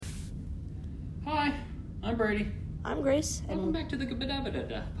Hi, I'm Brady. I'm Grace. Welcome And back to the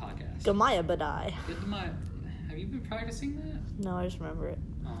Gabadabadada podcast. Gamaya Badai. Have you been practicing that? No, I just remember it.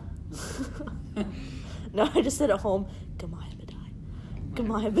 Oh. No, I just said at home, Gamaya Badai.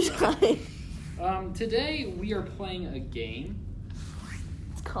 Gamaya Badai. Today we are playing a game.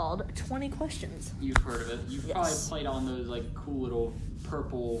 It's called 20 Questions. You've heard of it. You've Yes. probably played on those like cool little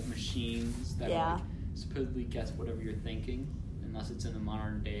purple machines that Yeah. like, supposedly guess whatever you're thinking, unless it's in the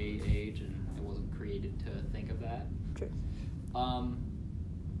modern day age and it wasn't created to think of that. True.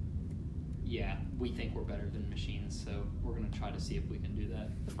 Yeah, we think we're better than machines, so we're gonna try to see if we can do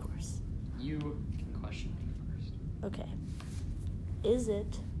that. Of course. You can question me first. Okay. Is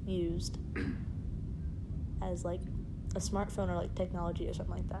it used as like a smartphone or like technology or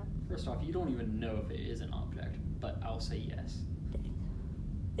something like that? First off, you don't even know if it is an object, but I'll say yes. Dang.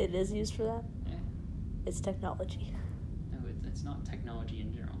 It is used for that? Yeah. It's technology. No, it's not technology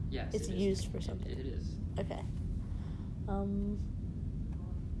in general. Yes, It's it is. used for something. It is. Okay.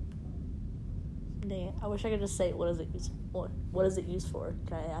 Dang it. I wish I could just say what is it used for? What is it used for?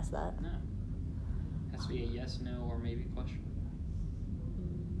 Can I ask that? No. Has to be a yes, no, or maybe question.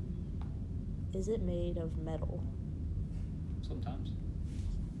 Is it made of metal? Sometimes.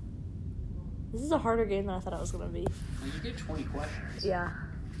 This is a harder game than I thought it was going to be. Well, you get 20 questions. Yeah.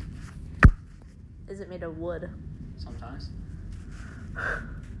 Is it made of wood? Sometimes.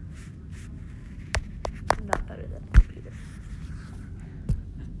 I'm not better than a computer.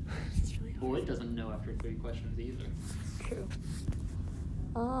 It's really hard. Well, it doesn't know after 3 questions either. True.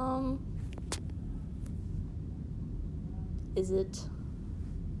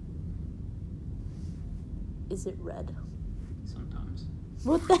 Is it red? Sometimes.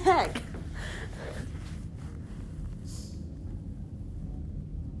 What the heck?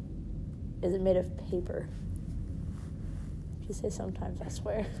 Is it made of paper? If you say sometimes, I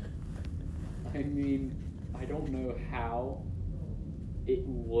swear. I mean, I don't know how it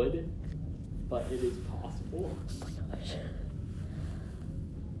would, but it is possible. Oh my gosh.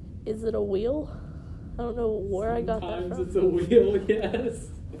 Is it a wheel? I don't know where I got that from. Sometimes it's a wheel, yes.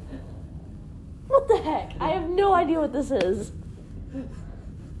 What the heck? I have no idea what this is.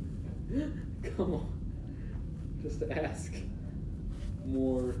 Come on. Just ask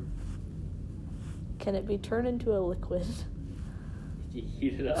more. Can it be turned into a liquid? You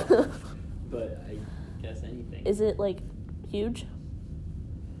heat it up. But I guess anything. Is it, like, huge?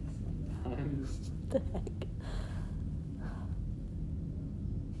 Sometimes. What the heck?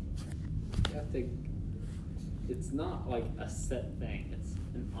 You have to. It's not like a set thing. It's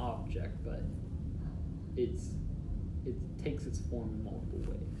an object, but it takes its form in multiple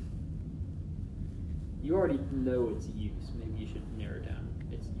ways. You already know its use. Maybe you should narrow down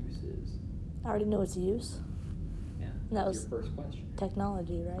its uses. I already know its use. Yeah. That That's was your first question.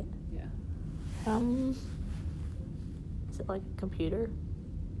 technology, right? Yeah. Is it like a computer?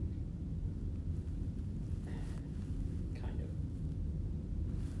 Kind of.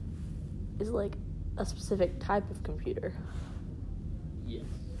 Is it like a specific type of computer? Yes.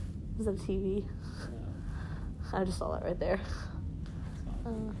 Is it a TV? No. I just saw that right there. It's not.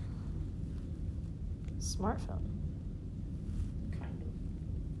 Smartphone. Kind of.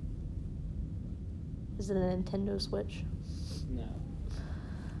 Is it a Nintendo Switch? No.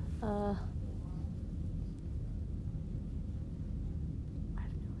 I have no idea.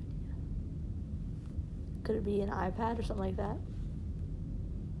 Could it be an iPad or something like that?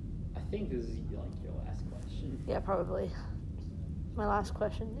 I think this is like your last question. Yeah, probably. My last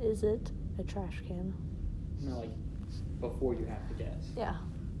question, is it a trash can? No, like before you have to guess. Yeah.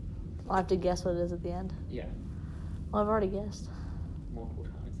 I'll have to guess what it is at the end. Yeah. Well, I've already guessed. Multiple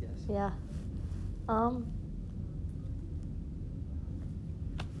times, yes. Yeah.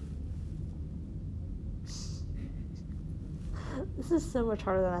 This is so much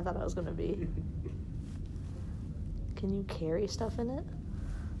harder than I thought it was going to be. Can you carry stuff in it?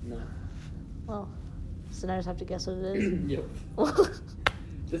 No. Well, so now I just have to guess what it is. Yep.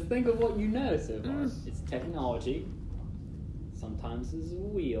 Just think of what you know so far. It's technology. Sometimes it's a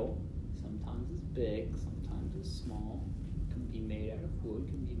wheel. Sometimes it's big. Sometimes it's small. It can be made out of wood.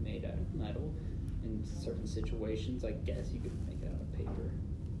 Can be made out of metal. In certain situations, I guess you could make it out of paper.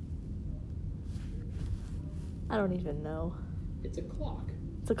 I don't even know. It's a clock.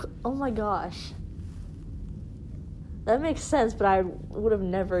 Oh my gosh. That makes sense, but I would have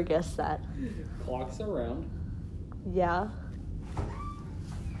never guessed that. Clocks are round. Yeah.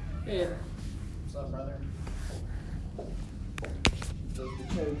 Yeah. What's up, brother? Does the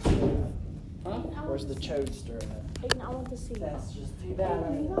chode Huh? Where's the chode at? Hayden, I want to see. That's just too bad.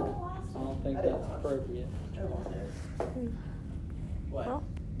 I don't think that's appropriate. What? Well,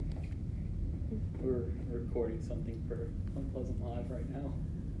 We're recording something for Unpleasant Live right now.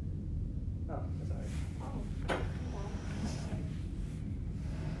 Oh, sorry.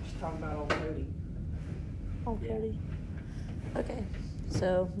 Just talking about old Cody. Oh, Yeah. Cody. Okay,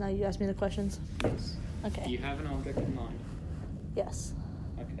 so now you ask me the questions? Yes. Okay. Do you have an object in mind? Yes.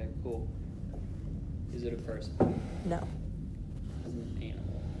 Okay, cool. Is it a person? No. Is it an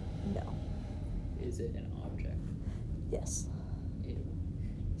animal? No. Is it an object? Yes. Ew.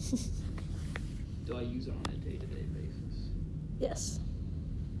 Do I use it on a day-to-day basis? Yes.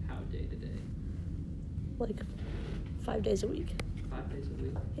 How day-to-day? Like 5 days a week. 5 days a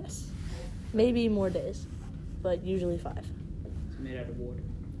week? Yes. Maybe more days, but usually 5. It's made out of wood.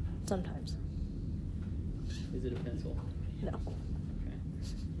 Sometimes. Is it a pencil? No.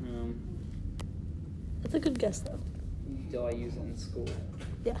 Okay. That's a good guess, though. Do I use it in school?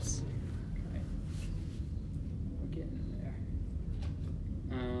 Yes. Okay. We're getting there.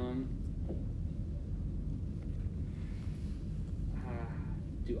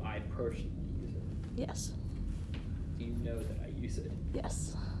 Do I personally use it? Yes. Do you know that I use it?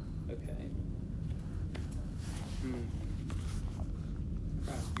 Yes. Okay.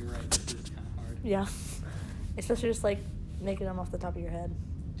 Crap, you're right. This is kind of hard. Yeah. Especially just like making them off the top of your head.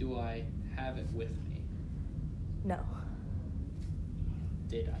 Do I have it with me? No.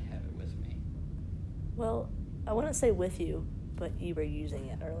 Did I have it with me? Well, I wouldn't say with you, but you were using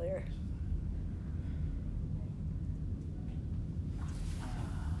it earlier.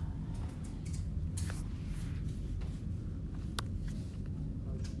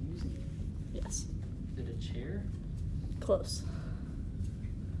 I was using it. Yes. Is it a chair? Close.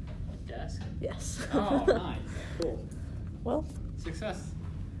 A desk? Yes. Oh, nice. Cool. Well, Success.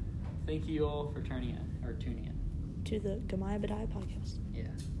 Thank you all for tuning in. to the Gamaya Badai podcast. Yeah.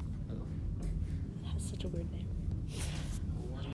 Oh. It has such a weird name.